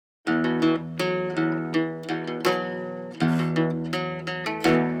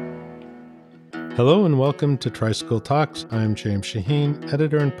Hello and welcome to Tricycle Talks. I'm James Shaheen,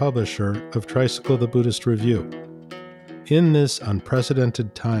 editor and publisher of Tricycle the Buddhist Review. In this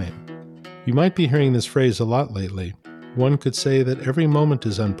unprecedented time, you might be hearing this phrase a lot lately. One could say that every moment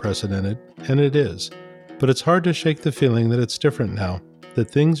is unprecedented, and it is. But it's hard to shake the feeling that it's different now,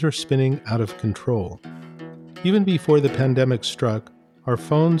 that things are spinning out of control. Even before the pandemic struck, our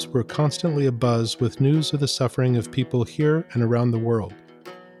phones were constantly abuzz with news of the suffering of people here and around the world.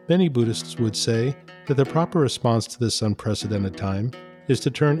 Many Buddhists would say that the proper response to this unprecedented time is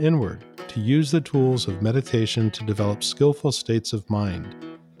to turn inward, to use the tools of meditation to develop skillful states of mind.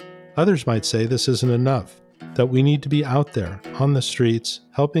 Others might say this isn't enough, that we need to be out there, on the streets,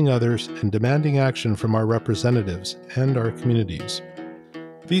 helping others and demanding action from our representatives and our communities.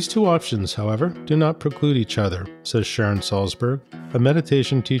 These two options, however, do not preclude each other, says Sharon Salzberg, a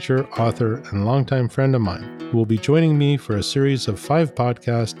meditation teacher, author, and longtime friend of mine, who will be joining me for a series of 5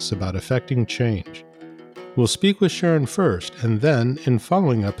 podcasts about effecting change. We'll speak with Sharon first, and then, in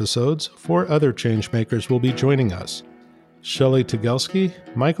following episodes, 4 other changemakers will be joining us. Shelly Tygielski,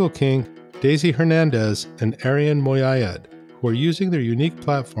 Michael Kink, Daisy Hernandez, and Arian Moayed, who are using their unique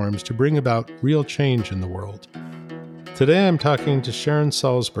platforms to bring about real change in the world. Today I'm talking to Sharon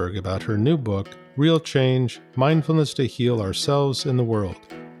Salzberg about her new book, Real Change, Mindfulness to Heal Ourselves and the World,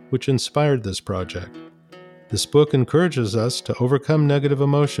 which inspired this project. This book encourages us to overcome negative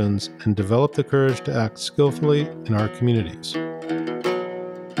emotions and develop the courage to act skillfully in our communities.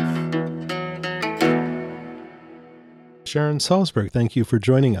 Sharon Salzberg, thank you for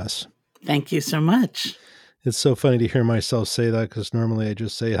joining us. Thank you so much. It's so funny to hear myself say that because normally I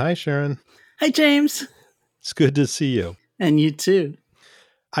just say, "Hi, Sharon." Hi, James. It's good to see you. And you too.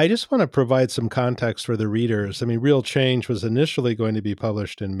 I just want to provide some context for the readers. Real Change was initially going to be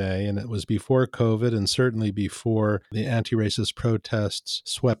published in May, and it was before COVID and certainly before the anti-racist protests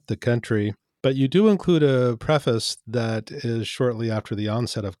swept the country. But you do include a preface that is shortly after the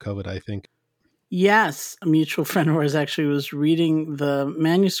onset of COVID, I think. Yes, a mutual friend of ours actually was reading the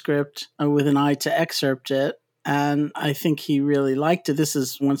manuscript with an eye to excerpt it. And I think he really liked it. This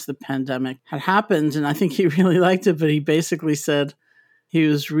is once the pandemic had happened, and I think he really liked it, but he basically said he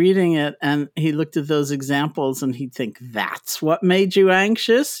was reading it and he looked at those examples and he'd think, that's what made you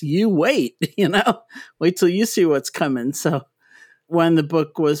anxious? You wait, wait till you see what's coming. So when the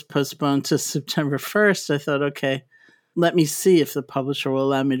book was postponed to September 1st, I thought, okay, let me see if the publisher will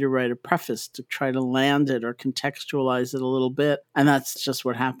allow me to write a preface to try to land it or contextualize it a little bit. And that's just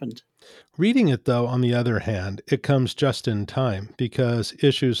what happened. Reading it, though, on the other hand, it comes just in time because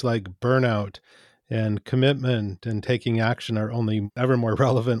issues like burnout and commitment and taking action are only ever more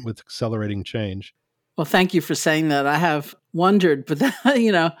relevant with accelerating change. Well, thank you for saying that. I have wondered, but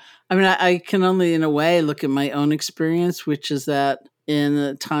I can only in a way look at my own experience, which is that in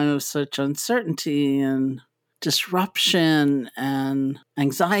a time of such uncertainty and disruption and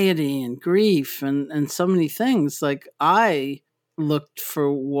anxiety and grief and so many things, like I looked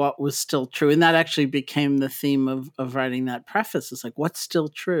for what was still true. And that actually became the theme of writing that preface. It's like, what's still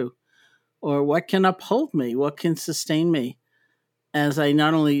true? Or what can uphold me? What can sustain me? As I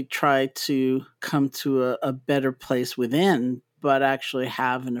not only try to come to a better place within, but actually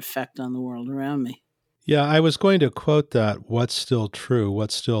have an effect on the world around me. Yeah, I was going to quote that, what's still true,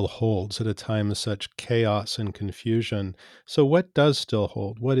 what still holds at a time of such chaos and confusion. So what does still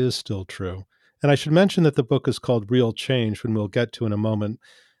hold? What is still true? And I should mention that the book is called Real Change, when we'll get to in a moment.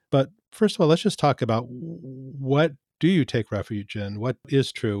 But first of all, let's just talk about what do you take refuge in? What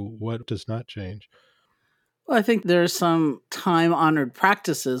is true? What does not change? Well, I think there are some time-honored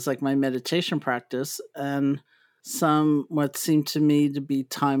practices, like my meditation practice, and some what seem to me to be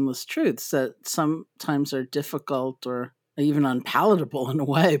timeless truths that sometimes are difficult or even unpalatable in a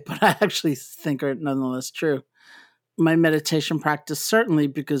way, but I actually think are nonetheless true. My meditation practice, certainly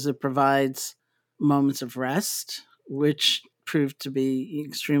because it provides moments of rest, which proved to be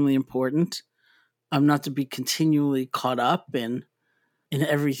extremely important. Not to be continually caught up in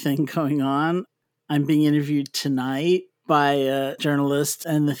everything going on. I'm being interviewed tonight by a journalist,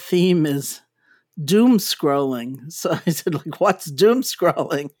 and the theme is doom scrolling. So I said, what's doom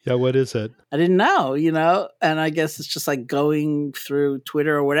scrolling? Yeah, what is it? I didn't know, and I guess it's just like going through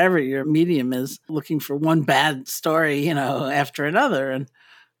Twitter or whatever your medium is, looking for one bad story, after another. And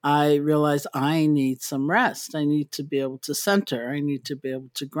I realized I need some rest. I need to be able to center. I need to be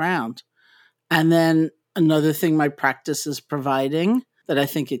able to ground. And then another thing my practice is providing that I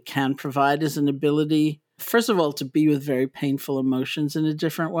think it can provide is an ability, first of all, to be with very painful emotions in a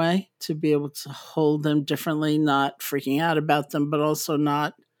different way, to be able to hold them differently, not freaking out about them, but also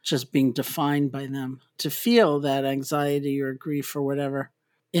not just being defined by them, to feel that anxiety or grief or whatever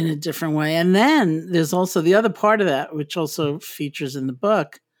in a different way. And then there's also the other part of that, which also features in the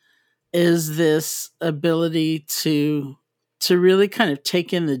book, is this ability to really kind of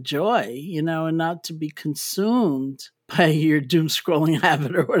take in the joy, and not to be consumed by your doom scrolling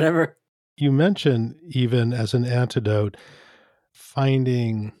habit or whatever. You mentioned, even as an antidote,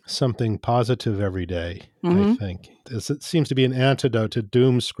 finding something positive every day, I think. It seems to be an antidote to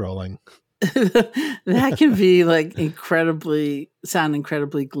doom scrolling. That can be sound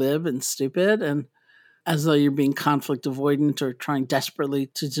incredibly glib and stupid, and as though you're being conflict avoidant or trying desperately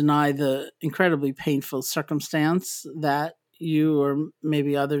to deny the incredibly painful circumstance that you or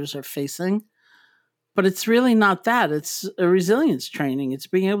maybe others are facing. But it's really not that. It's a resilience training. It's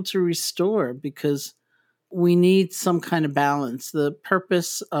being able to restore, because we need some kind of balance. The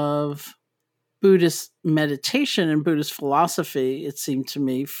purpose of Buddhist meditation and Buddhist philosophy, it seemed to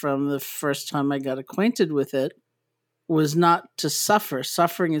me from the first time I got acquainted with it, was not to suffer.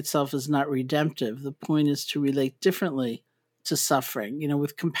 Suffering itself is not redemptive. The point is to relate differently to suffering,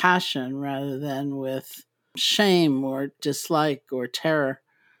 with compassion rather than with shame or dislike or terror,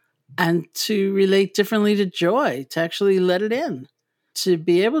 and to relate differently to joy, to actually let it in, to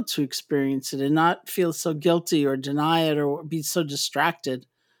be able to experience it and not feel so guilty or deny it or be so distracted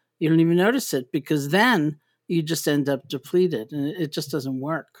you don't even notice it, because then you just end up depleted and it just doesn't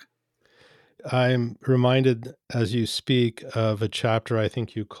work. I'm reminded as you speak of a chapter I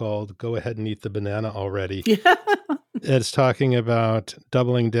think you called Go Ahead and Eat the Banana Already. Yeah. It's talking about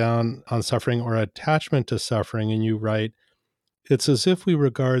doubling down on suffering or attachment to suffering. And you write, it's as if we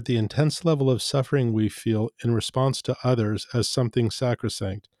regard the intense level of suffering we feel in response to others as something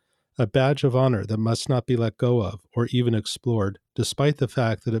sacrosanct, a badge of honor that must not be let go of or even explored, despite the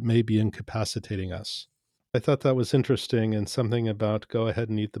fact that it may be incapacitating us. I thought that was interesting, and something about go ahead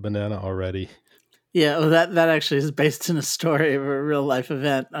and eat the banana already. Yeah, well, that actually is based in a story of a real life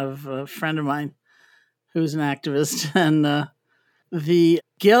event of a friend of mine who's an activist, and the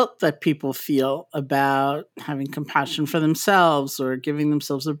guilt that people feel about having compassion for themselves or giving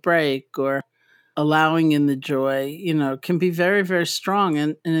themselves a break or allowing in the joy, can be very, very strong.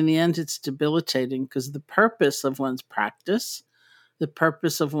 And in the end, it's debilitating, because the purpose of one's practice, the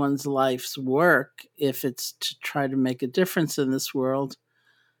purpose of one's life's work, if it's to try to make a difference in this world,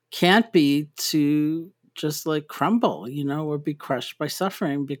 can't be to just crumble, or be crushed by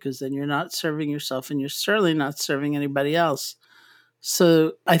suffering, because then you're not serving yourself and you're certainly not serving anybody else.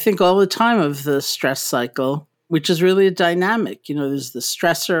 So I think all the time of the stress cycle, which is really a dynamic, there's the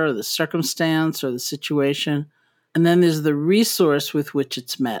stressor or the circumstance or the situation, and then there's the resource with which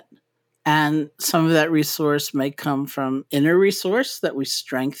it's met. And some of that resource may come from inner resource that we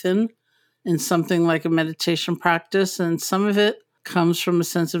strengthen in something like a meditation practice. And some of it comes from a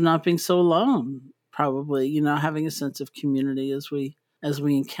sense of not being so alone, probably, having a sense of community as we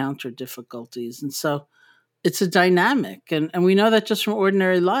encounter difficulties. And so it's a dynamic. And we know that just from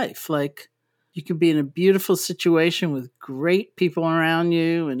ordinary life. You could be in a beautiful situation with great people around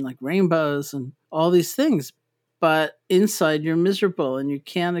you and rainbows and all these things, but inside you're miserable and you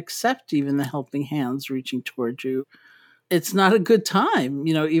can't accept even the helping hands reaching towards you. It's not a good time,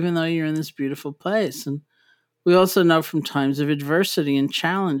 even though you're in this beautiful place. And we also know from times of adversity and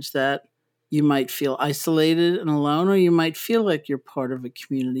challenge that you might feel isolated and alone, or you might feel like you're part of a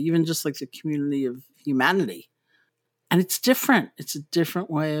community, even just like the community of humanity. And it's different. It's a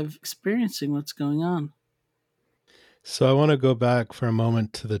different way of experiencing what's going on. So I want to go back for a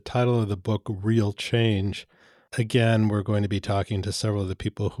moment to the title of the book, Real Change. Again, we're going to be talking to several of the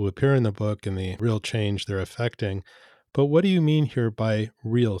people who appear in the book and the real change they're affecting. But what do you mean here by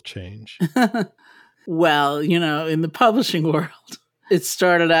real change? Well, in the publishing world, it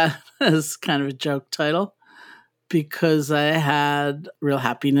started out as kind of a joke title, because I had Real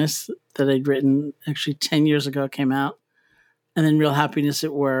Happiness that I'd written actually 10 years ago, came out. And then Real Happiness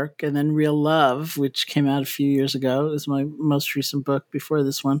at Work, and then Real Love, which came out a few years ago. It was my most recent book before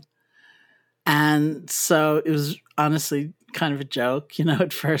this one. And so it was honestly kind of a joke,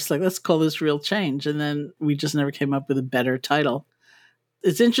 at first, let's call this Real Change. And then we just never came up with a better title.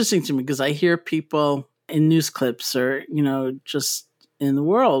 It's interesting to me because I hear people in news clips or, just in the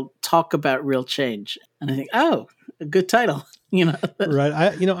world talk about real change. And I think, oh, a good title, Right.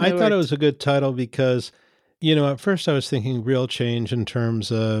 I thought it was a good title because, at first I was thinking real change in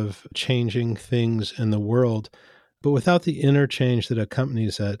terms of changing things in the world, but without the inner change that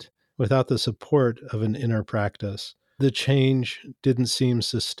accompanies it, without the support of an inner practice, the change didn't seem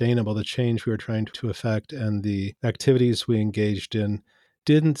sustainable. The change we were trying to affect and the activities we engaged in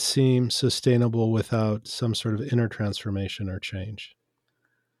didn't seem sustainable without some sort of inner transformation or change.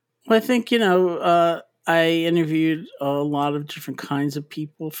 Well, I think, I interviewed a lot of different kinds of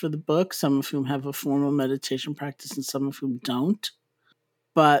people for the book, some of whom have a formal meditation practice and some of whom don't.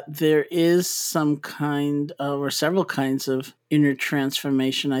 But there is some kind of, or several kinds of inner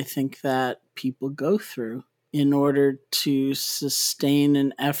transformation, I think, that people go through in order to sustain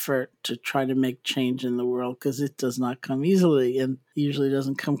an effort to try to make change in the world, because it does not come easily and usually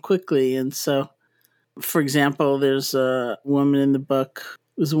doesn't come quickly. And so, for example, there's a woman in the book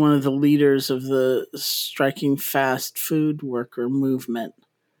who was one of the leaders of the striking fast food worker movement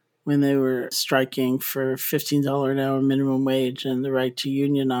when they were striking for $15 an hour minimum wage and the right to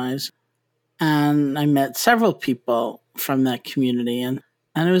unionize. And I met several people from that community. And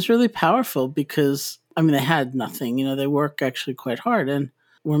it was really powerful because, I mean, they had nothing. You know, they work actually quite hard and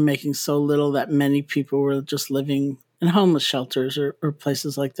were making so little that many people were just living in homeless shelters or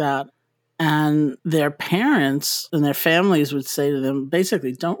places like that. And their parents and their families would say to them,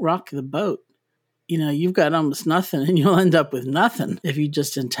 basically, don't rock the boat. You know, you've got almost nothing and you'll end up with nothing if you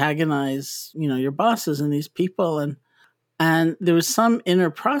just antagonize, you know, your bosses and these people. And there was some inner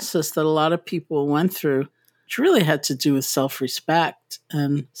process that a lot of people went through, which really had to do with self-respect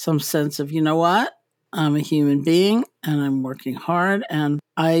and some sense of, you know what, I'm a human being and I'm working hard and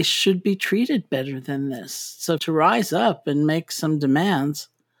I should be treated better than this. So to rise up and make some demands,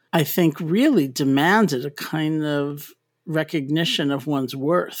 I think really demanded a kind of recognition of one's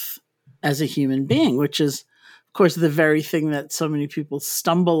worth as a human being, which is, of course, the very thing that so many people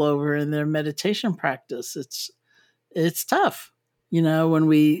stumble over in their meditation practice. It's tough. You know, when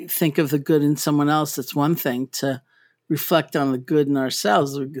we think of the good in someone else, it's one thing. To reflect on the good in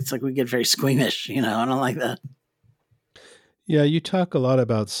ourselves, it's like we get very squeamish, you know, I don't like that. Yeah, you talk a lot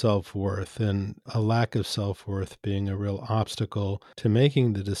about self-worth and a lack of self-worth being a real obstacle to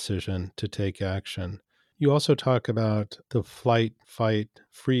making the decision to take action. You also talk about the flight, fight,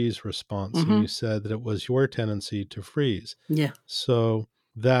 freeze response, and you said that it was your tendency to freeze. Yeah. So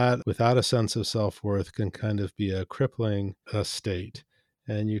that, without a sense of self-worth, can kind of be a crippling state.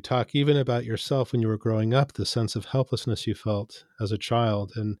 And you talk even about yourself when you were growing up, the sense of helplessness you felt as a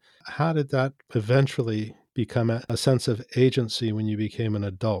child. And how did that eventually become a sense of agency when you became an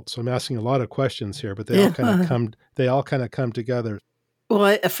adult? So I'm asking a lot of questions here, but they all kind of come together.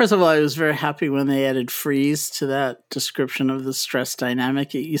 Well, first of all, I was very happy when they added freeze to that description of the stress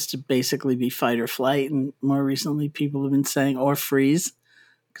dynamic. It used to basically be fight or flight, and more recently people have been saying or freeze,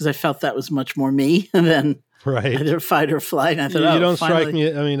 because I felt that was much more me than either fight or flight. And I thought, you don't strike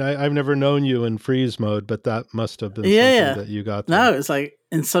me. I mean, I've never known you in freeze mode, but that must have been something that you got there. No, it's like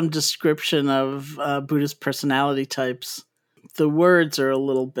in some description of Buddhist personality types, the words are a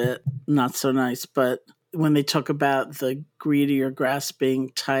little bit not so nice, but when they talk about the greedy or grasping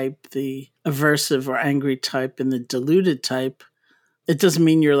type, the aversive or angry type, and the deluded type, it doesn't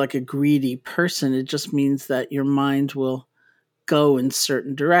mean you're like a greedy person. It just means that your mind will go in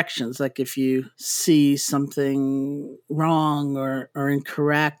certain directions. Like if you see something wrong or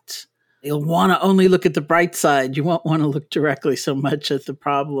incorrect, you'll want to only look at the bright side. You won't want to look directly so much at the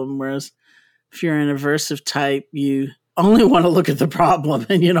problem. Whereas if you're an aversive type, you only want to look at the problem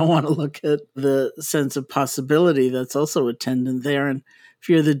and you don't want to look at the sense of possibility that's also attendant there. And if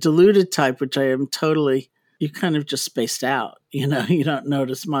you're the deluded type, which I am totally, you kind of just spaced out. You know, you don't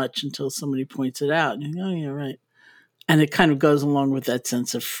notice much until somebody points it out. And you go, oh, yeah, right. And it kind of goes along with that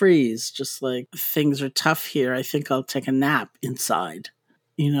sense of freeze, just like things are tough here. I think I'll take a nap inside.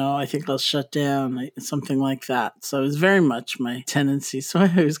 You know, I think I'll shut down, something like that. So it was very much my tendency. So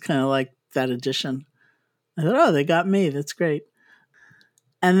I was kind of like that addition. I thought, oh, they got me. That's great.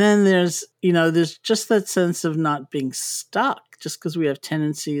 And then there's just that sense of not being stuck just because we have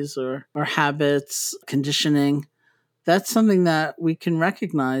tendencies or habits, conditioning. That's something that we can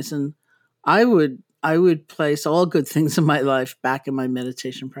recognize. And I would place all good things in my life back in my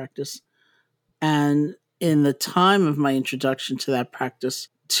meditation practice. And in the time of my introduction to that practice,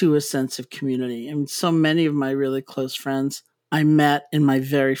 to a sense of community. And so many of my really close friends I met in my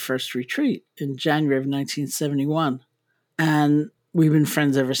very first retreat in January of 1971. And we've been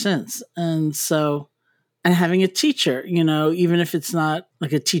friends ever since. And having a teacher, you know, even if it's not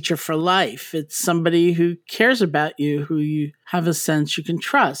like a teacher for life, it's somebody who cares about you, who you have a sense you can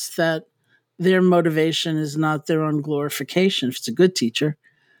trust, that their motivation is not their own glorification. If it's a good teacher,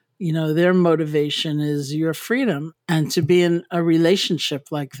 you know, their motivation is your freedom. And to be in a relationship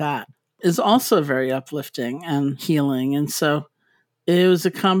like that is also very uplifting and healing. And so it was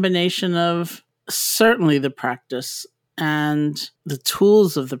a combination of certainly the practice and the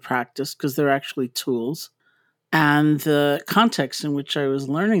tools of the practice, because they're actually tools, and the context in which I was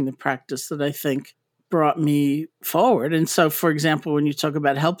learning the practice that I think brought me forward. And so, for example, when you talk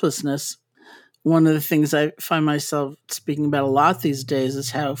about helplessness, one of the things I find myself speaking about a lot these days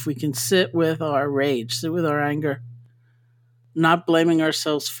is how if we can sit with our rage, sit with our anger, not blaming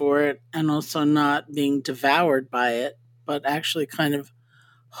ourselves for it and also not being devoured by it, but actually kind of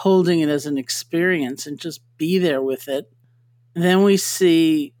holding it as an experience and just be there with it, then we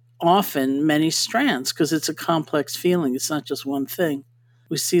see often many strands because it's a complex feeling. It's not just one thing.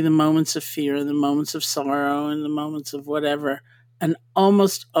 We see the moments of fear and the moments of sorrow and the moments of whatever. And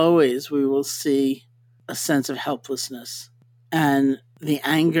almost always we will see a sense of helplessness. And the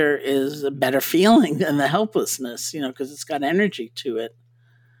anger is a better feeling than the helplessness, because it's got energy to it.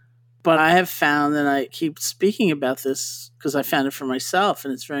 But I have found, and I keep speaking about this because I found it for myself,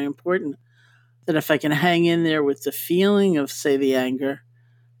 and it's very important, that if I can hang in there with the feeling of, say, the anger,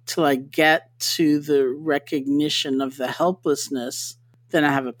 till I get to the recognition of the helplessness, then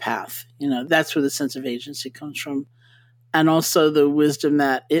I have a path. That's where the sense of agency comes from. And also the wisdom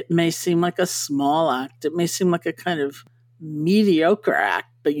that it may seem like a small act. It may seem like a kind of mediocre act,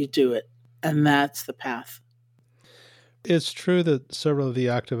 but you do it. And that's the path. It's true that several of the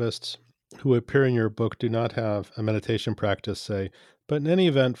activists who appear in your book do not have a meditation practice, say, but in any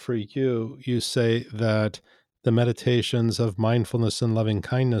event for you, you say that the meditations of mindfulness and loving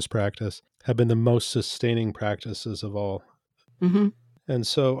kindness practice have been the most sustaining practices of all. Mm-hmm. And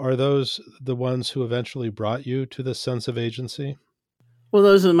so are those the ones who eventually brought you to this sense of agency? Well,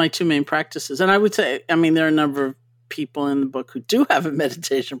 those are my two main practices. And I would say, there are a number of people in the book who do have a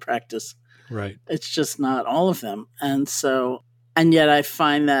meditation practice. Right. It's just not all of them. And yet I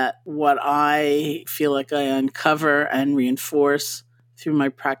find that what I feel like I uncover and reinforce through my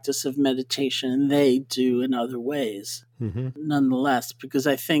practice of meditation, they do in other ways, nonetheless, because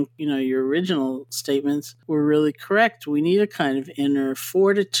I think, your original statements were really correct. We need a kind of inner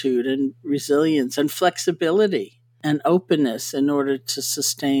fortitude and resilience and flexibility and openness in order to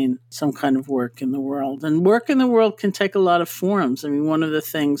sustain some kind of work in the world. And work in the world can take a lot of forms. One of the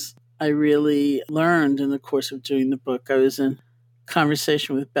things I really learned in the course of doing the book, I was in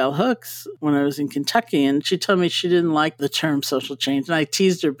conversation with Bell Hooks when I was in Kentucky, and she told me she didn't like the term social change. And I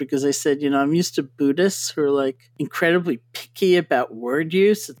teased her because I said, I'm used to Buddhists who are incredibly picky about word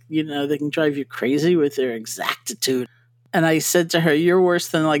use. They can drive you crazy with their exactitude. And I said to her, you're worse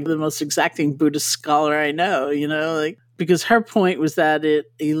than the most exacting Buddhist scholar I know, because her point was that it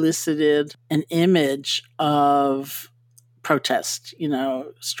elicited an image of protest,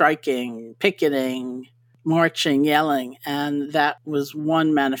 striking, picketing, marching, yelling. And that was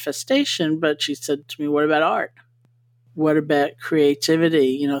one manifestation. But she said to me, what about art? What about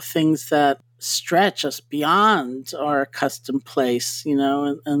creativity? Things that stretch us beyond our accustomed place,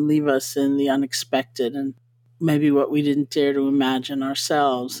 and leave us in the unexpected and maybe what we didn't dare to imagine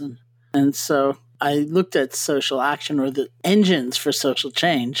ourselves. And so I looked at social action, or the engines for social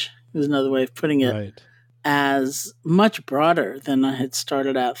change, is another way of putting it, right, as much broader than I had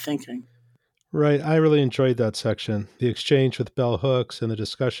started out thinking. Right. I really enjoyed that section, the exchange with Bell Hooks and the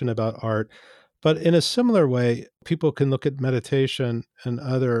discussion about art. But in a similar way, people can look at meditation and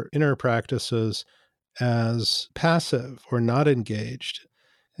other inner practices as passive or not engaged.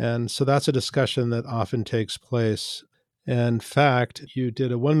 And so that's a discussion that often takes place. In fact, you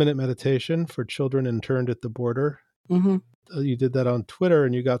did a 1-minute meditation for children interned at the border. Mm-hmm. You did that on Twitter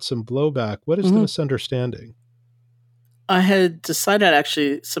and you got some blowback. What is the misunderstanding? I had decided,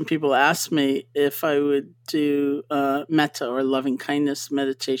 actually, some people asked me if I would do metta or loving kindness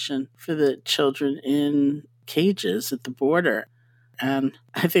meditation for the children in cages at the border. And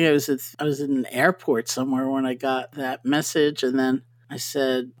I think I was in an airport somewhere when I got that message. And then I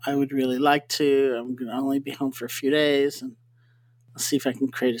said, I would really like to. I'm going to only be home for a few days. And I'll see if I can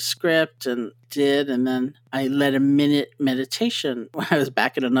create a script, and did. And then I led a minute meditation when I was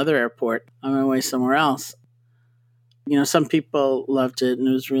back at another airport on my way somewhere else. Some people loved it and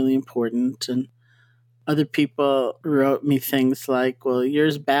it was really important. And other people wrote me things like, well, you're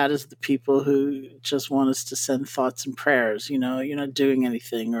as bad as the people who just want us to send thoughts and prayers. You're not doing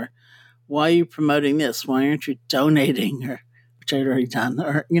anything. Or why are you promoting this? Why aren't you donating? Or which I'd already done,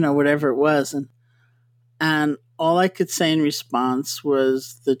 or, whatever it was. And all I could say in response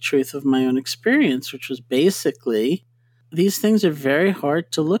was the truth of my own experience, which was basically, these things are very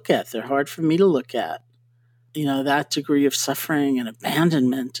hard to look at. They're hard for me to look at. That degree of suffering and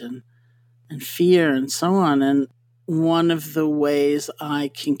abandonment and fear and so on. And one of the ways I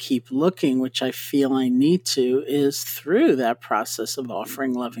can keep looking, which I feel I need to, is through that process of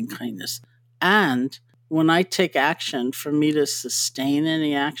offering loving kindness. And when I take action, for me to sustain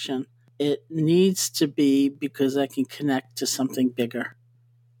any action, it needs to be because I can connect to something bigger.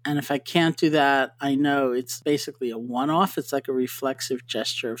 And if I can't do that, I know it's basically a one-off. It's like a reflexive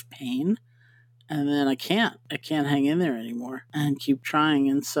gesture of pain. And then I can't hang in there anymore and keep trying.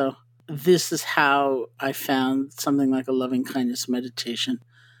 And so this is how I found something like a loving kindness meditation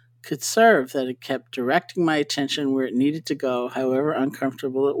could serve, that it kept directing my attention where it needed to go, however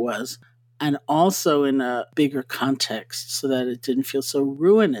uncomfortable it was, and also in a bigger context so that it didn't feel so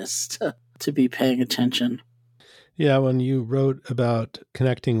ruinous to be paying attention. Yeah, when you wrote about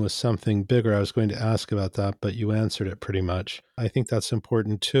connecting with something bigger, I was going to ask about that, but you answered it pretty much. I think that's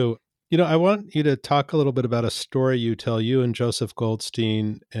important too. I want you to talk a little bit about a story you tell. You and Joseph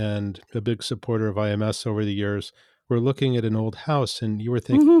Goldstein, and a big supporter of IMS over the years, were looking at an old house, and you were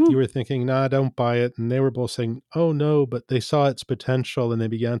thinking, nah, don't buy it. And they were both saying, oh no, but they saw its potential and they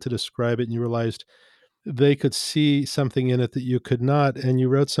began to describe it, and you realized they could see something in it that you could not. And you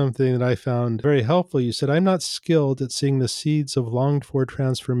wrote something that I found very helpful. You said, I'm not skilled at seeing the seeds of longed for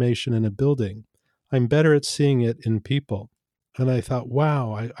transformation in a building. I'm better at seeing it in people. And I thought,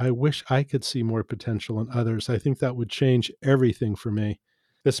 wow, I wish I could see more potential in others. I think that would change everything for me,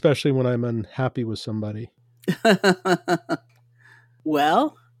 especially when I'm unhappy with somebody.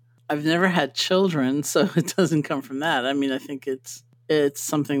 Well, I've never had children, so it doesn't come from that. I mean, I think it's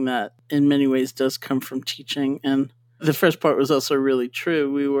something that in many ways does come from teaching. And the first part was also really true.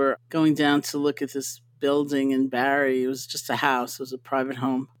 We were going down to look at this building in Barrie. It was just a house. It was a private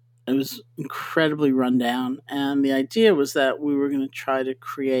home. It was incredibly run down. And the idea was that we were going to try to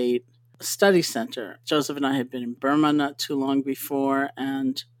create a study center. Joseph and I had been in Burma not too long before,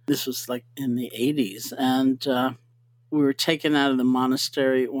 and this was like in the 80s. And we were taken out of the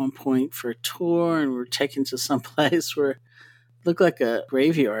monastery at one point for a tour, and we were taken to some place where it looked like a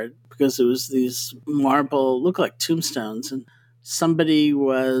graveyard because it was these marble, looked like tombstones. And somebody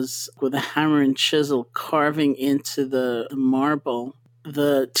was with a hammer and chisel carving into the marble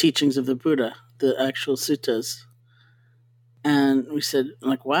the teachings of the Buddha, the actual suttas. And we said,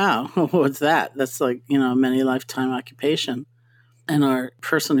 like, wow, what's that? That's like, a many lifetime occupation. And our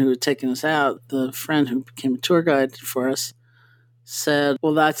person who had taken us out, the friend who became a tour guide for us, said,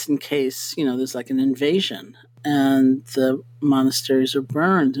 well, that's in case, there's like an invasion and the monasteries are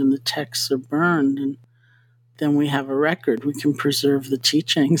burned and the texts are burned. And then we have a record. We can preserve the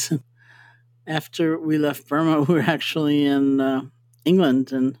teachings. And after we left Burma, we were actually in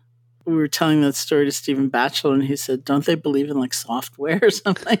England, and we were telling that story to Stephen Batchelor, and he said, don't they believe in like software or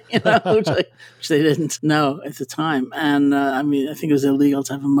something, which they didn't know at the time. And I think it was illegal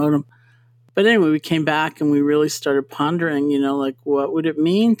to have a modem. But anyway, we came back and we really started pondering, like what would it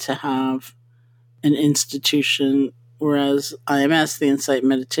mean to have an institution, whereas IMS, the Insight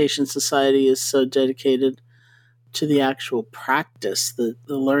Meditation Society, is so dedicated to the actual practice, the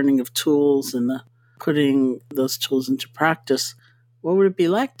learning of tools and the putting those tools into practice. What would it be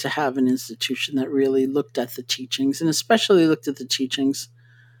like to have an institution that really looked at the teachings, and especially looked at the teachings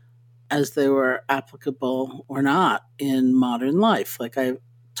as they were applicable or not in modern life? Like I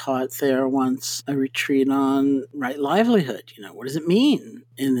taught there once a retreat on right livelihood. What does it mean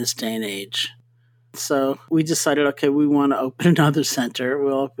in this day and age? So we decided, okay, we want to open another center.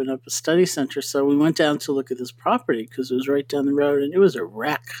 We'll open up a study center. So we went down to look at this property because it was right down the road, and it was a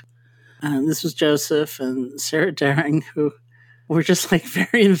wreck. And this was Joseph and Sarah Daring, who were just like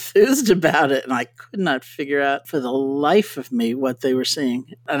very enthused about it. And I could not figure out for the life of me what they were seeing.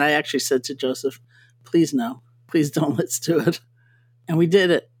 And I actually said to Joseph, please no, please don't, let's do it. And we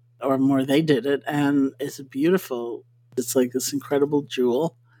did it, or more, they did it. And it's it's like this incredible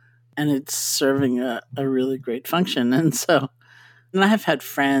jewel, and it's serving a really great function. And I have had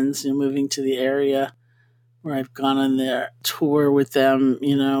friends moving to the area where I've gone on their tour with them,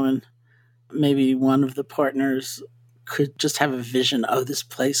 and maybe one of the partners could just have a vision, oh, this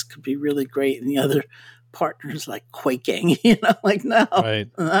place could be really great. And the other partner's like quaking, like, no,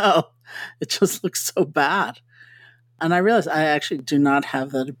 no, it just looks so bad. And I realized I actually do not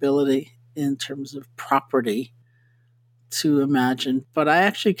have that ability in terms of property to imagine, but I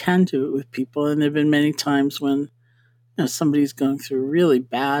actually can do it with people. And there have been many times when somebody's going through a really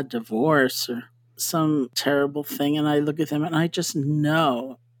bad divorce or some terrible thing, and I look at them and I just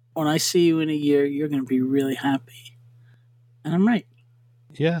know when I see you in a year, you're going to be really happy. And I'm right.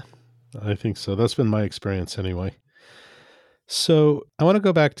 Yeah, I think so. That's been my experience anyway. So I want to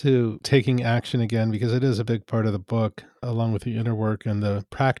go back to taking action again, because it is a big part of the book, along with the inner work and the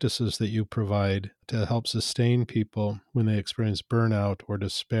practices that you provide to help sustain people when they experience burnout or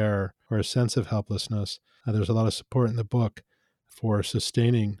despair or a sense of helplessness. There's a lot of support in the book for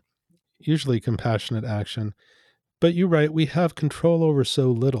sustaining, usually compassionate action. But you're right, we have control over so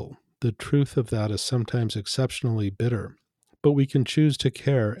little. The truth of that is sometimes exceptionally bitter. But we can choose to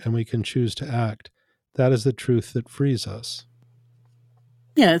care and we can choose to act. That is the truth that frees us.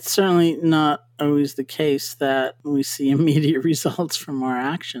 Yeah, it's certainly not always the case that we see immediate results from our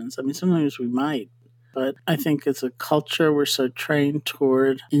actions. I mean, sometimes we might, but I think as a culture, we're so trained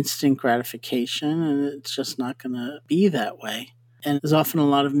toward instant gratification, and it's just not going to be that way. And there's often a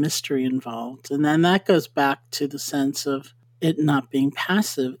lot of mystery involved. And then that goes back to the sense of it not being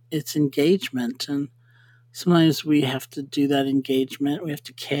passive, it's engagement. And sometimes we have to do that engagement. We have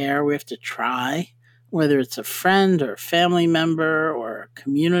to care. We have to try, whether it's a friend or a family member or a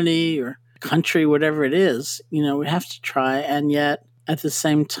community or country, whatever it is. We have to try. And yet, at the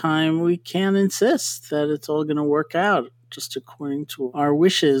same time, we can't insist that it's all going to work out just according to our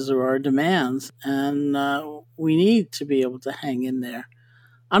wishes or our demands. And we need to be able to hang in there.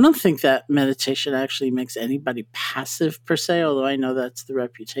 I don't think that meditation actually makes anybody passive per se, although I know that's the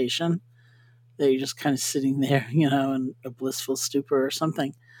reputation, that you're just kind of sitting there, in a blissful stupor or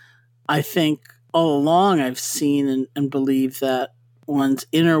something. I think all along I've seen and believe that one's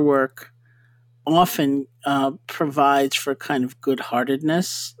inner work often provides for kind of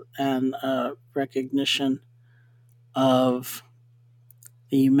good-heartedness and recognition of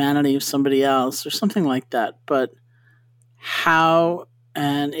the humanity of somebody else or something like that. But how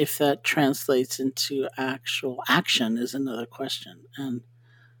and if that translates into actual action is another question. And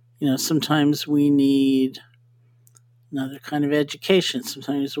sometimes we need another kind of education.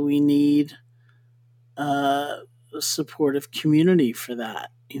 Sometimes we need a supportive community for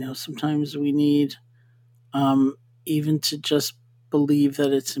that. Sometimes we need even to just believe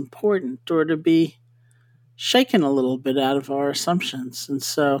that it's important or to be shaken a little bit out of our assumptions. And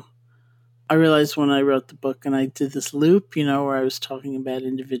so I realized when I wrote the book and I did this loop, where I was talking about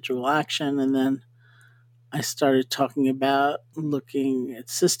individual action, and then I started talking about looking at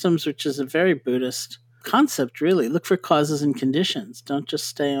systems, which is a very Buddhist concept, really. Look for causes and conditions. Don't just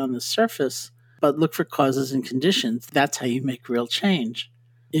stay on the surface, but look for causes and conditions. That's how you make real change.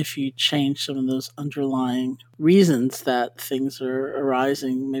 If you change some of those underlying reasons that things are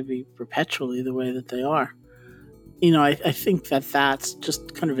arising, maybe perpetually the way that they are. I think that that's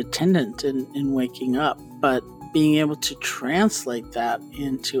just kind of attendant in waking up, but being able to translate that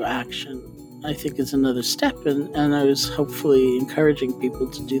into action, I think, is another step, and I was hopefully encouraging people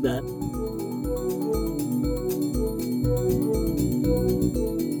to do that.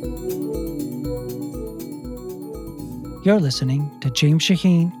 You're listening to James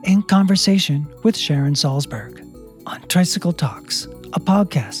Shaheen in conversation with Sharon Salzberg on Tricycle Talks, a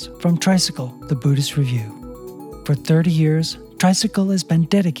podcast from Tricycle, the Buddhist Review. For 30 years, Tricycle has been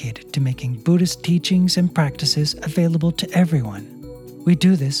dedicated to making Buddhist teachings and practices available to everyone. We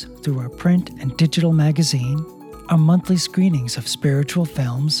do this through our print and digital magazine, our monthly screenings of spiritual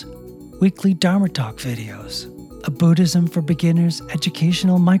films, weekly Dharma Talk videos, a Buddhism for Beginners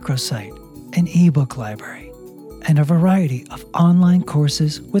educational microsite, an ebook library, and a variety of online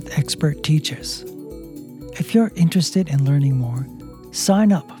courses with expert teachers. If you're interested in learning more,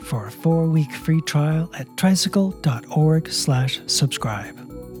 sign up for a 4-week free trial at tricycle.org/subscribe.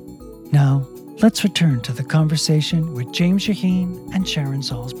 Now, let's return to the conversation with James Shaheen and Sharon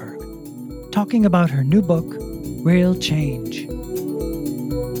Salzberg, talking about her new book, Real Change.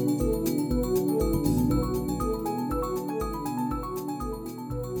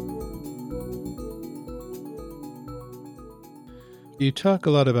 You talk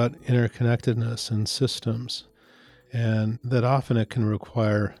a lot about interconnectedness and systems, and that often it can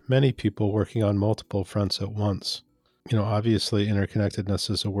require many people working on multiple fronts at once. Obviously, interconnectedness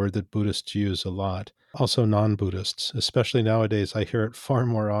is a word that Buddhists use a lot. Also non-Buddhists, especially nowadays, I hear it far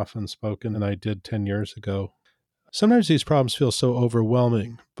more often spoken than I did 10 years ago. Sometimes these problems feel so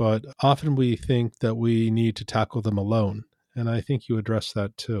overwhelming, but often we think that we need to tackle them alone. And I think you address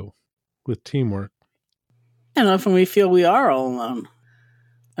that too, with teamwork. And often we feel we are all alone.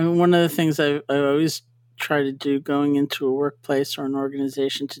 I mean, one of the things I always try to do going into a workplace or an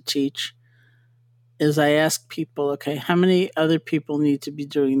organization to teach is I ask people, okay, how many other people need to be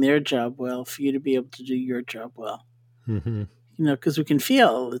doing their job well for you to be able to do your job well? Mm-hmm. Because we can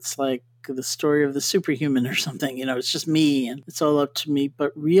feel it's like the story of the superhuman or something, it's just me and it's all up to me.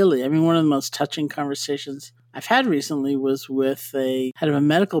 But really, I mean, one of the most touching conversations I've had recently was with a head of a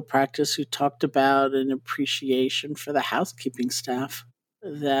medical practice who talked about an appreciation for the housekeeping staff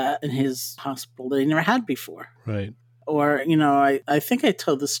that in his hospital that he never had before. Right. Or, I think I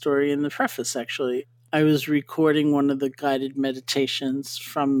told the story in the preface, actually. I was recording one of the guided meditations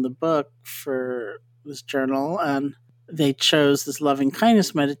from the book for this journal, and they chose this loving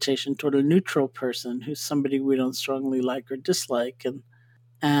kindness meditation toward a neutral person who's somebody we don't strongly like or dislike.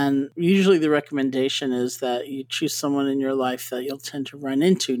 And usually the recommendation is that you choose someone in your life that you'll tend to run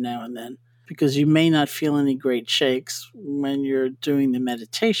into now and then, because you may not feel any great shakes when you're doing the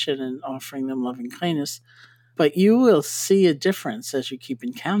meditation and offering them loving kindness, but you will see a difference as you keep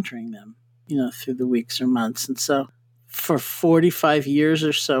encountering them, through the weeks or months. And so for 45 years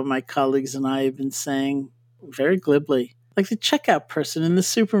or so, my colleagues and I have been saying very glibly, like the checkout person in the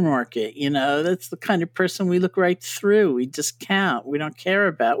supermarket, that's the kind of person we look right through. We discount. We don't care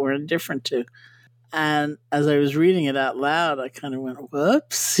about. We're indifferent to. And as I was reading it out loud, I kind of went,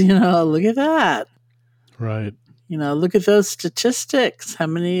 whoops, look at that. Right. Look at those statistics. How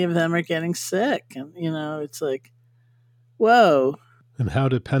many of them are getting sick? And, it's like, whoa. And how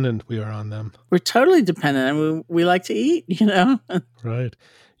dependent we are on them. We're totally dependent. And we like to eat, Right.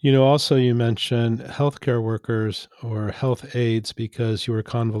 Also you mentioned healthcare workers or health aides because you were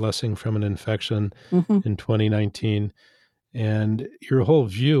convalescing from an infection in 2019. And your whole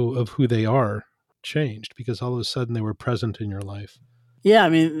view of who they are changed because all of a sudden they were present in your life. Yeah,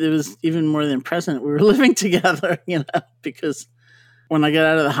 it was even more than present. We were living together, because when I got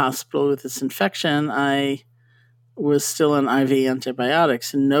out of the hospital with this infection, I was still on IV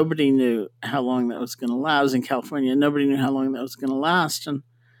antibiotics, and nobody knew how long that was going to last. I was in California. Nobody knew how long that was going to last, and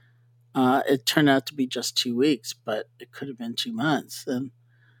it turned out to be just 2 weeks, but it could have been 2 months. And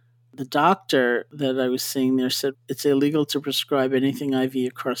the doctor that I was seeing there said, it's illegal to prescribe anything IV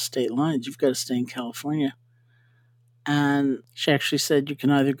across state lines. You've got to stay in California. And she actually said you can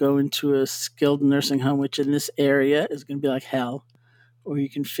either go into a skilled nursing home, which in this area is going to be like hell, or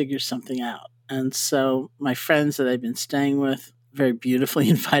you can figure something out. And so my friends that I've been staying with very beautifully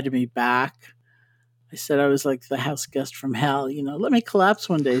invited me back. I said I was like the house guest from hell, let me collapse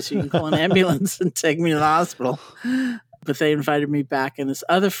one day so you can call an ambulance and take me to the hospital. But they invited me back. And this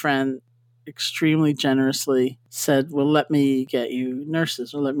other friend extremely generously said, well, let me get you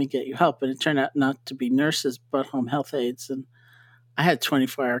nurses or let me get you help. And it turned out not to be nurses, but home health aides. And I had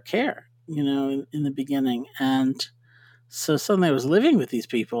 24-hour care, in the beginning. And so suddenly I was living with these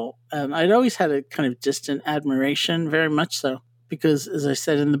people. And I'd always had a kind of distant admiration, very much so. Because as I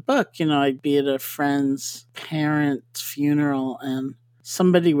said in the book, I'd be at a friend's parent's funeral and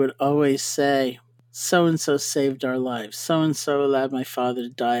somebody would always say, so-and-so saved our lives. So-and-so allowed my father to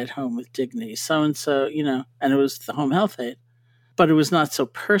die at home with dignity. So-and-so, and it was the home health aide. But it was not so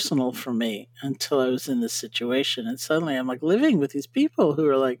personal for me until I was in this situation. And suddenly I'm like living with these people who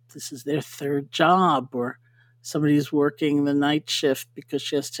are like, this is their third job, or somebody's working the night shift because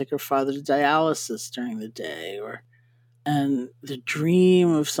she has to take her father to dialysis during the day, and the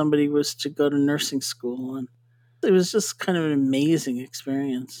dream of somebody was to go to nursing school. And it was just kind of an amazing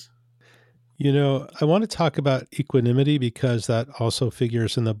experience. I want to talk about equanimity because that also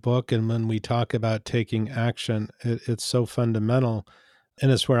figures in the book. And when we talk about taking action, it's so fundamental.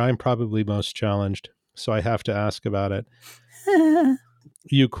 And it's where I'm probably most challenged. So I have to ask about it.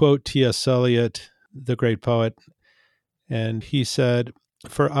 You quote T.S. Eliot, the great poet, and he said,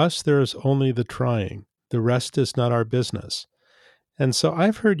 "For us, there is only the trying. The rest is not our business." And so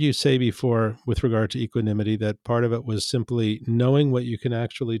I've heard you say before with regard to equanimity that part of it was simply knowing what you can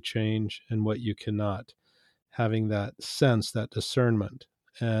actually change and what you cannot, having that sense, that discernment.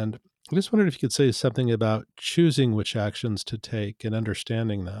 And I just wondered if you could say something about choosing which actions to take and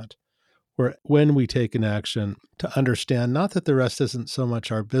understanding that, or when we take an action to understand not that the rest isn't so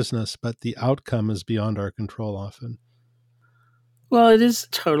much our business, but the outcome is beyond our control often. Well, it is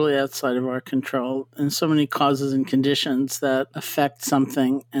totally outside of our control, and so many causes and conditions that affect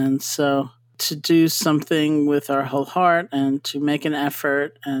something. And so to do something with our whole heart and to make an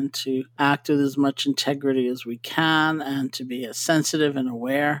effort and to act with as much integrity as we can and to be as sensitive and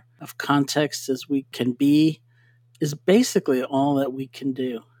aware of context as we can be is basically all that we can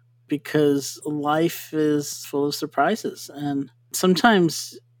do, because life is full of surprises. And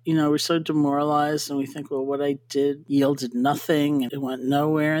sometimes we're so demoralized and we think, well, what I did yielded nothing and it went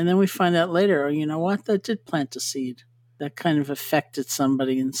nowhere. And then we find out later, you know what, that did plant a seed. That kind of affected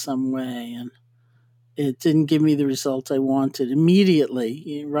somebody in some way. And it didn't give me the result I wanted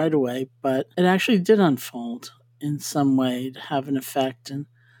immediately, right away, but it actually did unfold in some way to have an effect. And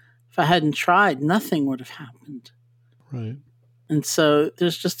if I hadn't tried, nothing would have happened. Right. And so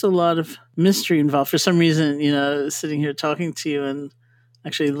there's just a lot of mystery involved. For some reason, sitting here talking to you and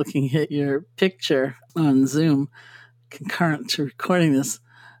actually looking at your picture on Zoom, concurrent to recording this,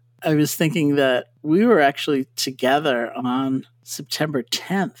 I was thinking that we were actually together on September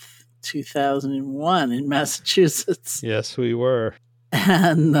 10th, 2001 in Massachusetts. Yes, we were.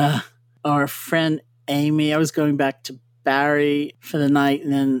 And our friend Amy, I was going back to Barrie for the night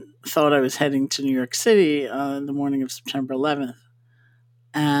and then thought I was heading to New York City on the morning of September 11th.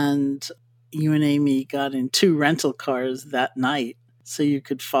 And you and Amy got in 2 rental cars that night. so you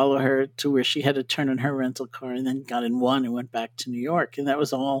could follow her to where she had to turn in her rental car, and then got in one and went back to New York. And that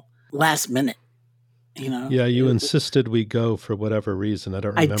was all last minute, Yeah, you insisted we go for whatever reason. I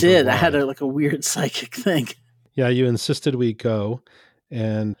don't remember I did. why. I had a weird psychic thing. Yeah, you insisted we go.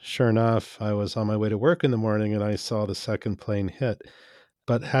 And sure enough, I was on my way to work in the morning and I saw the second plane hit.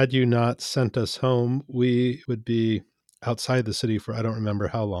 But had you not sent us home, we would be outside the city for I don't remember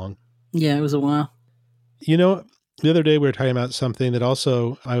how long. Yeah, it was a while. The other day we were talking about something that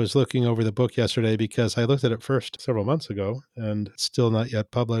also I was looking over the book yesterday because I looked at it first several months ago and it's still not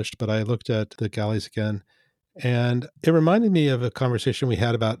yet published, but I looked at the galleys again. And it reminded me of a conversation we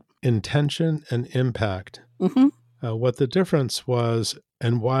had about intention and impact, what the difference was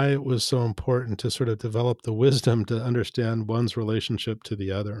and why it was so important to sort of develop the wisdom to understand one's relationship to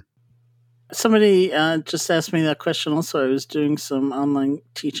the other. Somebody just asked me that question also. I was doing some online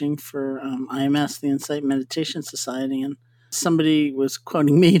teaching for IMS, the Insight Meditation Society, and somebody was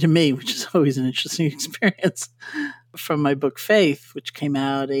quoting me to me, which is always an interesting experience, from my book Faith, which came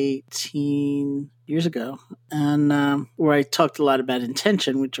out 18 years ago, and where I talked a lot about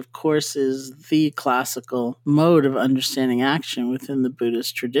intention, which of course is the classical mode of understanding action within the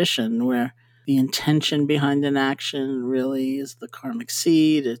Buddhist tradition, where the intention behind an action really is the karmic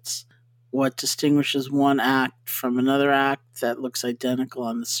seed. It's what distinguishes one act from another act that looks identical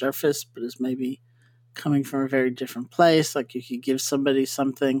on the surface, but is maybe coming from a very different place. Like you could give somebody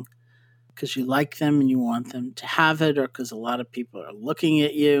something because you like them and you want them to have it, or because a lot of people are looking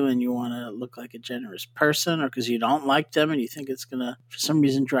at you and you want to look like a generous person, or because you don't like them and you think it's going to, for some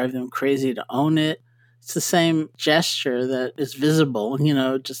reason, drive them crazy to own it. It's the same gesture that is visible,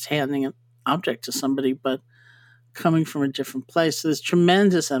 just handing an object to somebody, but coming from a different place. So there's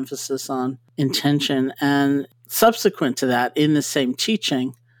tremendous emphasis on intention. And subsequent to that, in the same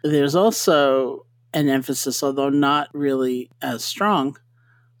teaching, there's also an emphasis, although not really as strong,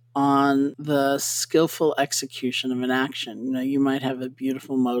 on the skillful execution of an action. You might have a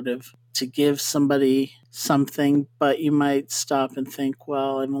beautiful motive to give somebody something, but you might stop and think,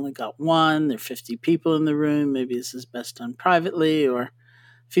 well, I've only got one, there are 50 people in the room, maybe this is best done privately. Or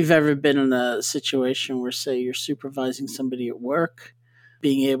if you've ever been in a situation where, say, you're supervising somebody at work,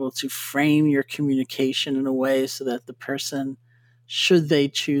 being able to frame your communication in a way so that the person, should they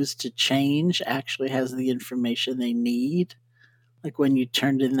choose to change, actually has the information they need. Like when you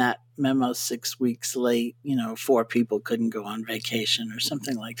turned in that memo 6 weeks late, 4 people couldn't go on vacation or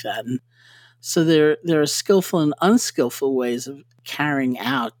something like that. And so there are skillful and unskillful ways of carrying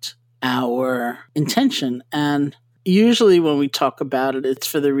out our intention. And usually when we talk about it, it's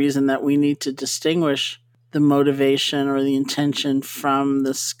for the reason that we need to distinguish the motivation or the intention from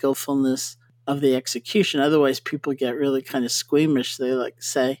the skillfulness of the execution. Otherwise, people get really kind of squeamish. They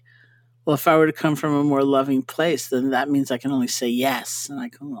say, well, if I were to come from a more loving place, then that means I can only say yes, and I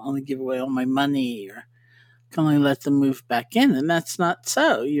can only give away all my money, or can only let them move back in. And that's not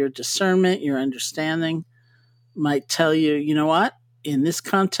so. Your discernment, your understanding might tell you, you know what, in this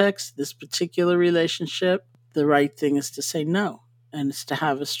context, this particular relationship, the right thing is to say no, and it's to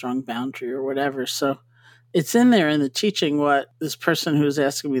have a strong boundary or whatever. So it's in there in the teaching. What this person who was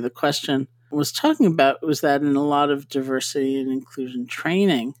asking me the question was talking about was that in a lot of diversity and inclusion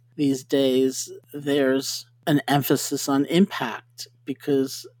training these days, there's an emphasis on impact,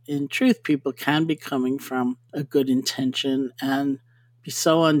 because in truth, people can be coming from a good intention and be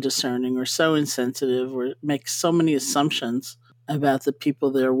so undiscerning or so insensitive or make so many assumptions about the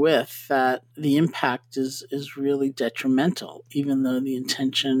people they're with that the impact is really detrimental, even though the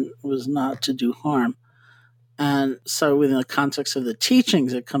intention was not to do harm. And so within the context of the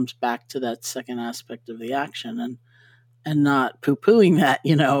teachings, it comes back to that second aspect of the action, and not poo-pooing that,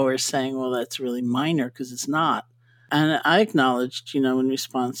 or saying, well, that's really minor, because it's not. And I acknowledged, in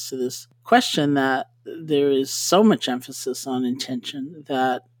response to this question, that there is so much emphasis on intention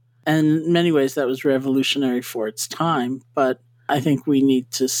that, and in many ways, that was revolutionary for its time. But I think we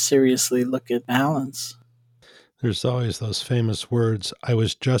need to seriously look at balance. There's always those famous words, I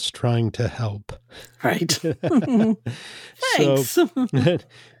was just trying to help. Right. Thanks.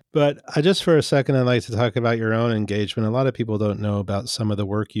 But just for a second, I'd like to talk about your own engagement. A lot of people don't know about some of the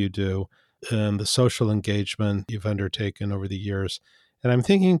work you do and the social engagement you've undertaken over the years. And I'm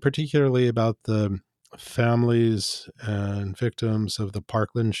thinking particularly about the families and victims of the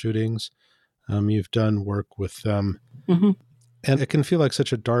Parkland shootings. You've done work with them. Mm-hmm. And it can feel like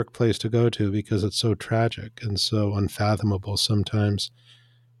such a dark place to go to because it's so tragic and so unfathomable sometimes.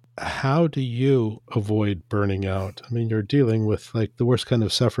 How do you avoid burning out? I mean, you're dealing with the worst kind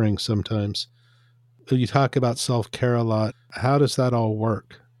of suffering sometimes. You talk about self-care a lot. How does that all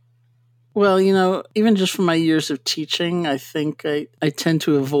work? Well, even just from my years of teaching, I think I tend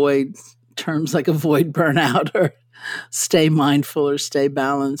to avoid terms like avoid burnout or stay mindful or stay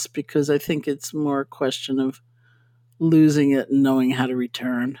balanced, because I think it's more a question of losing it and knowing how to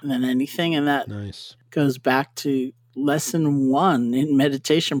return than anything. And that Nice. goes back to lesson 1 in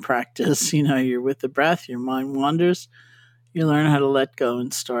meditation practice. You're with the breath, your mind wanders, you learn how to let go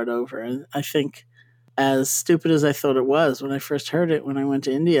and start over. And I think, as stupid as I thought it was when I first heard it when I went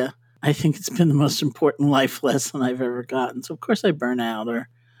to India, I think it's been the most important life lesson I've ever gotten. So of course I burn out or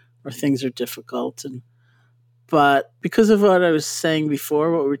things are difficult. But because of what I was saying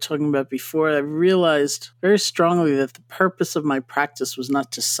before, what we were talking about before, I realized very strongly that the purpose of my practice was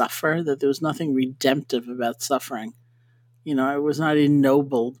not to suffer, that there was nothing redemptive about suffering. I was not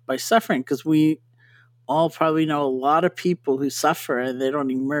ennobled by suffering, because we all probably know a lot of people who suffer and they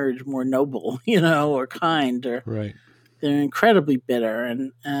don't emerge more noble, or kind, or Right. they're incredibly bitter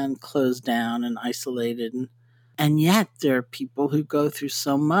and closed down and isolated. And yet there are people who go through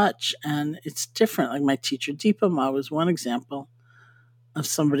so much, and it's different. Like my teacher, Deepa Ma, was one example of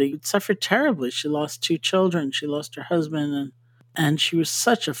somebody who suffered terribly. She lost 2 children. She lost her husband, and she was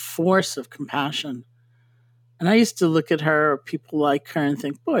such a force of compassion. And I used to look at her or people like her and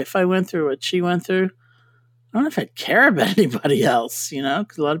think, boy, if I went through what she went through, I don't know if I'd care about anybody else,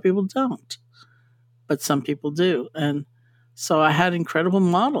 because a lot of people don't. But some people do. And so I had incredible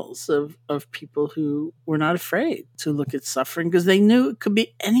models of people who were not afraid to look at suffering, because they knew it could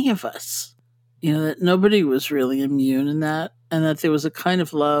be any of us. That nobody was really immune in that, and that there was a kind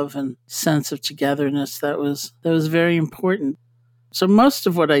of love and sense of togetherness that was very important. So most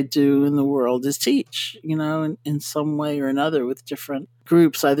of what I do in the world is teach, in some way or another with different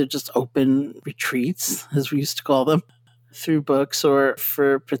groups, either just open retreats, as we used to call them, through books, or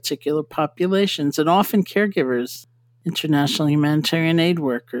for particular populations, and often caregivers, international humanitarian aid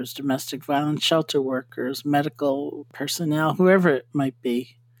workers, domestic violence shelter workers, medical personnel, whoever it might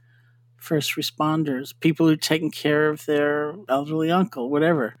be, first responders, people who are taking care of their elderly uncle,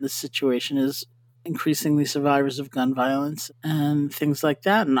 whatever the situation is, increasingly survivors of gun violence and things like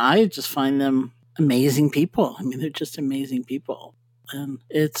that. And I just find them amazing people. They're just amazing people. And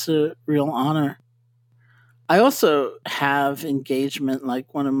it's a real honor. I also have engagement,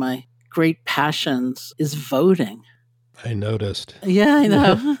 like one of my great passions is voting. I noticed. Yeah, I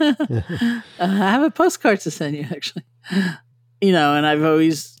know. I have a postcard to send you, actually. And I've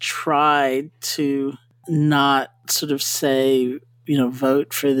always tried to not sort of say,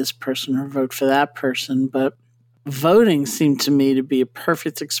 vote for this person or vote for that person. But voting seemed to me to be a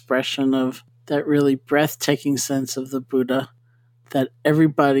perfect expression of that really breathtaking sense of the Buddha, that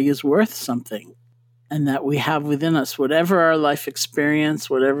everybody is worth something, and that we have within us, whatever our life experience,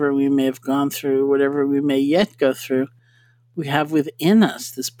 whatever we may have gone through, whatever we may yet go through, we have within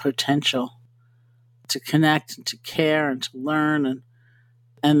us this potential to connect and to care and to learn,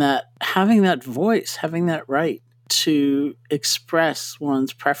 and that having that voice, having that right to express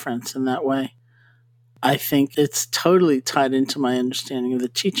one's preference in that way, I think it's totally tied into my understanding of the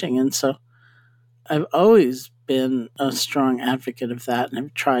teaching. And so I've always been a strong advocate of that, and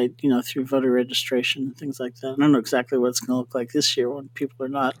I've tried, through voter registration and things like that. I don't know exactly what it's going to look like this year when people are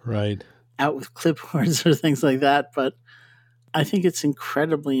not right out with clipboards or things like that, but I think it's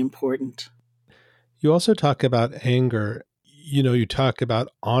incredibly important. You also talk about anger. You talk about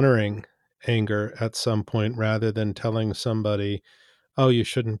honoring anger at some point rather than telling somebody, oh, you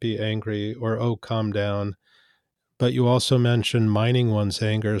shouldn't be angry, or, oh, calm down. But you also mention mining one's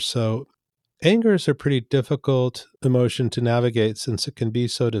anger. So anger is a pretty difficult emotion to navigate since it can be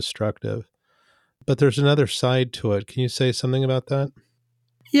so destructive. But there's another side to it. Can you say something about that?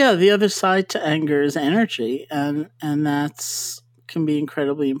 Yeah, the other side to anger is energy, and that's can be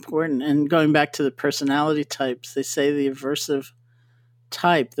incredibly important. And going back to the personality types, they say the aversive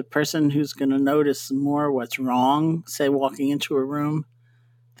type, the person who's going to notice more what's wrong, say walking into a room,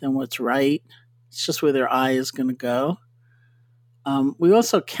 than what's right. It's just where their eye is going to go. We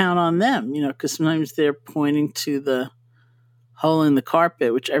also count on them, because sometimes they're pointing to the hole in the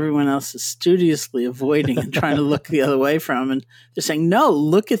carpet, which everyone else is studiously avoiding and trying to look the other way from. And they're saying, no,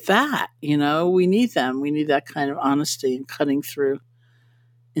 look at that. We need them. We need that kind of honesty and cutting through.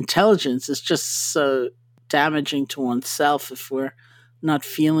 Intelligence is just so damaging to oneself if we're not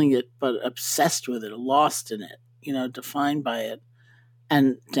feeling it, but obsessed with it, lost in it, defined by it,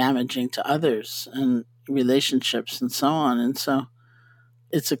 and damaging to others and relationships and so on. And so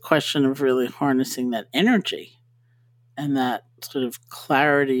it's a question of really harnessing that energy and that sort of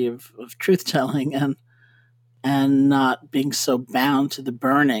clarity of truth-telling and not being so bound to the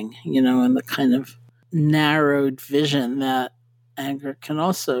burning, and the kind of narrowed vision that anger can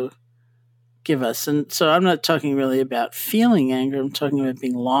also give us. And so I'm not talking really about feeling anger. I'm talking about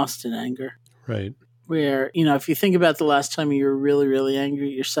being lost in anger. Right. Where, if you think about the last time you were really, really angry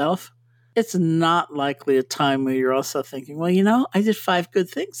at yourself, it's not likely a time where you're also thinking, well, I did 5 good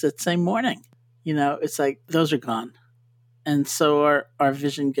things that same morning. It's like those are gone. And so our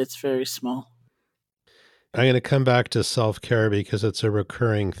vision gets very small. I'm going to come back to self-care because it's a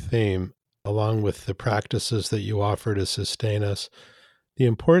recurring theme, along with the practices that you offer to sustain us. The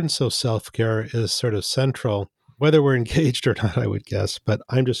importance of self-care is sort of central, whether we're engaged or not, I would guess, but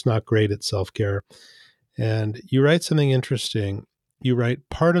I'm just not great at self-care. And you write something interesting. You write,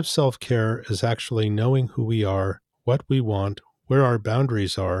 part of self-care is actually knowing who we are, what we want, where our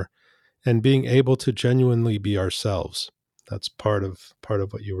boundaries are, and being able to genuinely be ourselves. That's part of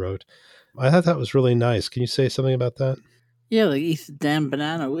what you wrote. I thought that was really nice. Can you say something about that? Yeah, like eat the damn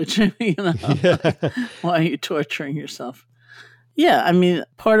banana, which, Yeah. why are you torturing yourself? Yeah, I mean,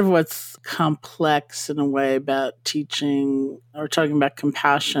 part of what's complex in a way about teaching or talking about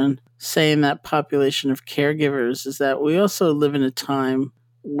compassion, saying that population of caregivers, is that we also live in a time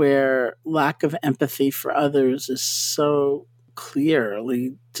where lack of empathy for others is so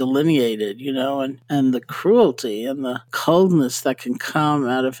clearly delineated, and the cruelty and the coldness that can come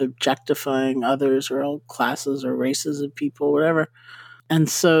out of objectifying others or all classes or races of people, whatever. And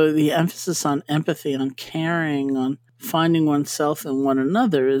so the emphasis on empathy, on caring, on finding oneself and one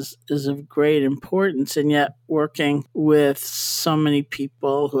another is of great importance. And yet working with so many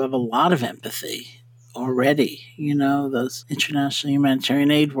people who have a lot of empathy already, those international humanitarian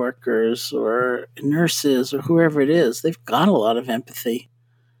aid workers or nurses or whoever it is, they've got a lot of empathy,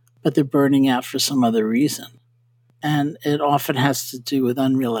 but they're burning out for some other reason. And it often has to do with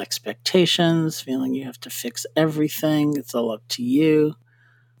unreal expectations, feeling you have to fix everything, it's all up to you,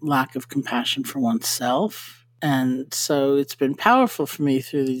 lack of compassion for oneself. And so it's been powerful for me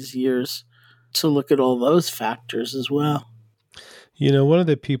through these years to look at all those factors as well. One of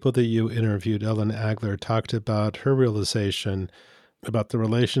the people that you interviewed, Ellen Agler, talked about her realization about the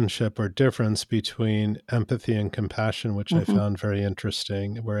relationship or difference between empathy and compassion, which I found very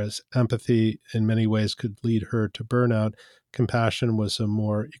interesting. Whereas empathy in many ways could lead her to burnout, compassion was a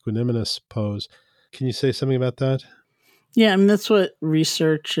more equanimous pose. Can you say something about that? Yeah, I mean, that's what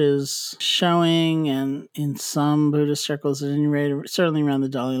research is showing. And in some Buddhist circles, at any rate, certainly around the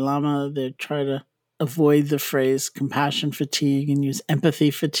Dalai Lama, they try to avoid the phrase compassion fatigue and use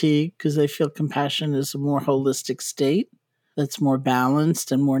empathy fatigue because they feel compassion is a more holistic state that's more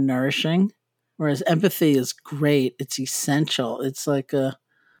balanced and more nourishing. Whereas empathy is great. It's essential. It's like a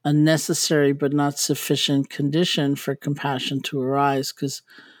necessary but not sufficient condition for compassion to arise. Because,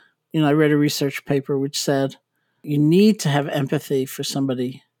 I read a research paper which said you need to have empathy for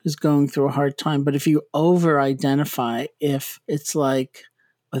somebody who's going through a hard time. But if you over-identify, if it's like,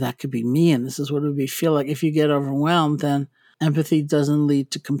 oh, that could be me, and this is what it would feel like. If you get overwhelmed, then empathy doesn't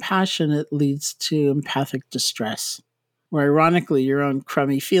lead to compassion. It leads to empathic distress, where ironically, your own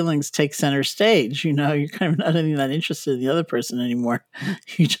crummy feelings take center stage. You're kind of not even that interested in the other person anymore.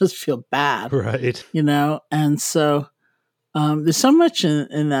 You just feel bad. Right. And so there's so much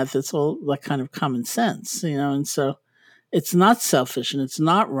in that that's all like kind of common sense, and so it's not selfish and it's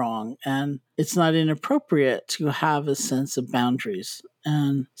not wrong and it's not inappropriate to have a sense of boundaries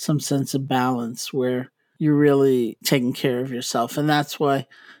and some sense of balance where you're really taking care of yourself. And that's why,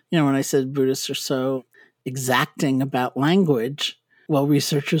 when I said Buddhists are so exacting about language, well,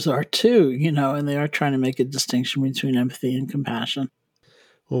 researchers are too, and they are trying to make a distinction between empathy and compassion.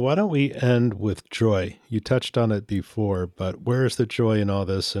 Well, why don't we end with joy? You touched on it before, but where is the joy in all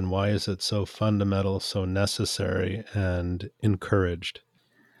this and why is it so fundamental, so necessary and encouraged?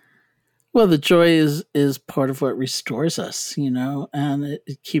 Well, the joy is part of what restores us, and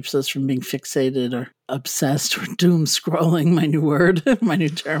it keeps us from being fixated or obsessed or doom scrolling, my new word, my new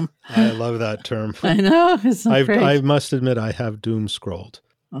term. I love that term. I know. It's so great. I must admit, I have doom scrolled.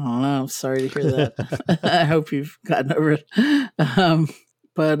 Oh, no, I'm sorry to hear that. I hope you've gotten over it.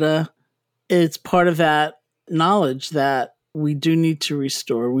 But it's part of that knowledge that we do need to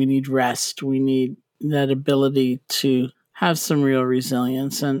restore. We need rest. We need that ability to have some real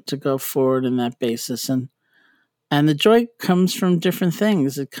resilience and to go forward in that basis. And the joy comes from different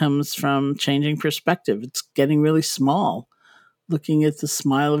things. It comes from changing perspective. It's getting really small, looking at the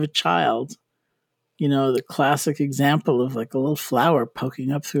smile of a child. The classic example of like a little flower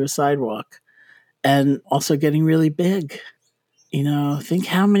poking up through a sidewalk, and also getting really big. Think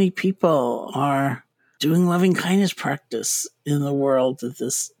how many people are doing loving kindness practice in the world at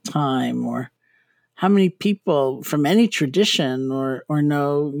this time, or how many people from any tradition or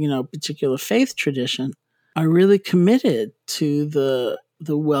no, particular faith tradition are really committed to the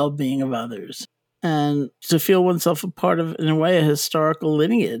the well-being of others, and to feel oneself a part of, in a way, a historical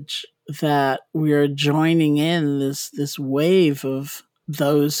lineage, that we are joining in this wave of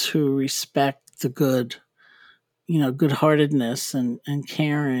those who respect the good, good-heartedness and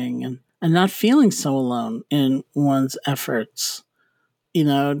caring, and not feeling so alone in one's efforts.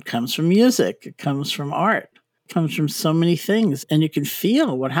 It comes from music, it comes from art, it comes from so many things. And you can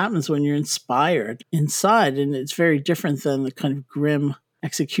feel what happens when you're inspired inside. And it's very different than the kind of grim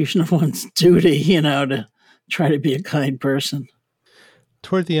execution of one's duty, to try to be a kind person.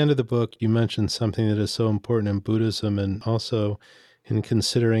 Toward the end of the book, you mentioned something that is so important in Buddhism and also in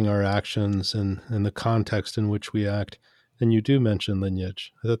considering our actions and the context in which we act. And you do mention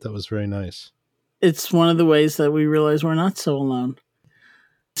lineage. I thought that was very nice. It's one of the ways that we realize we're not so alone.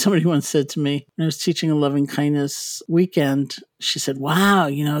 Somebody once said to me, when I was teaching a loving kindness weekend, she said, wow,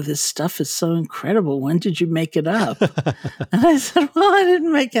 this stuff is so incredible. When did you make it up? And I said, well, I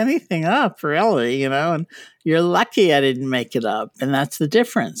didn't make anything up, really, and you're lucky I didn't make it up. And that's the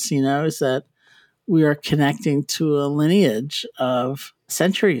difference, is that we are connecting to a lineage of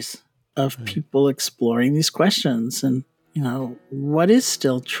centuries of people exploring these questions. And, what is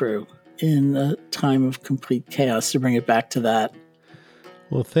still true in a time of complete chaos, to bring it back to that.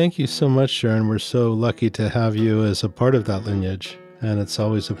 Well, thank you so much, Sharon. We're so lucky to have you as a part of that lineage, and it's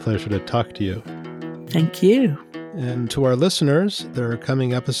always a pleasure to talk to you. Thank you. And to our listeners, there are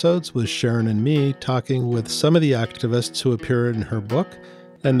coming episodes with Sharon and me talking with some of the activists who appear in her book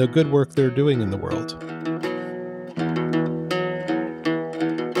and the good work they're doing in the world.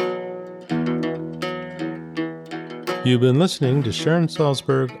 You've been listening to Sharon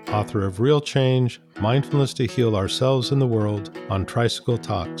Salzberg, author of Real Change, Mindfulness to Heal Ourselves and the World, on Tricycle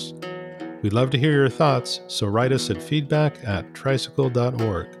Talks. We'd love to hear your thoughts, so write us at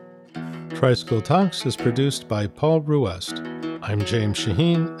feedback@tricycle.org. Tricycle Talks is produced by Paul Ruest. I'm James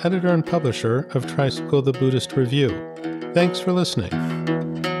Shaheen, editor and publisher of Tricycle the Buddhist Review. Thanks for listening.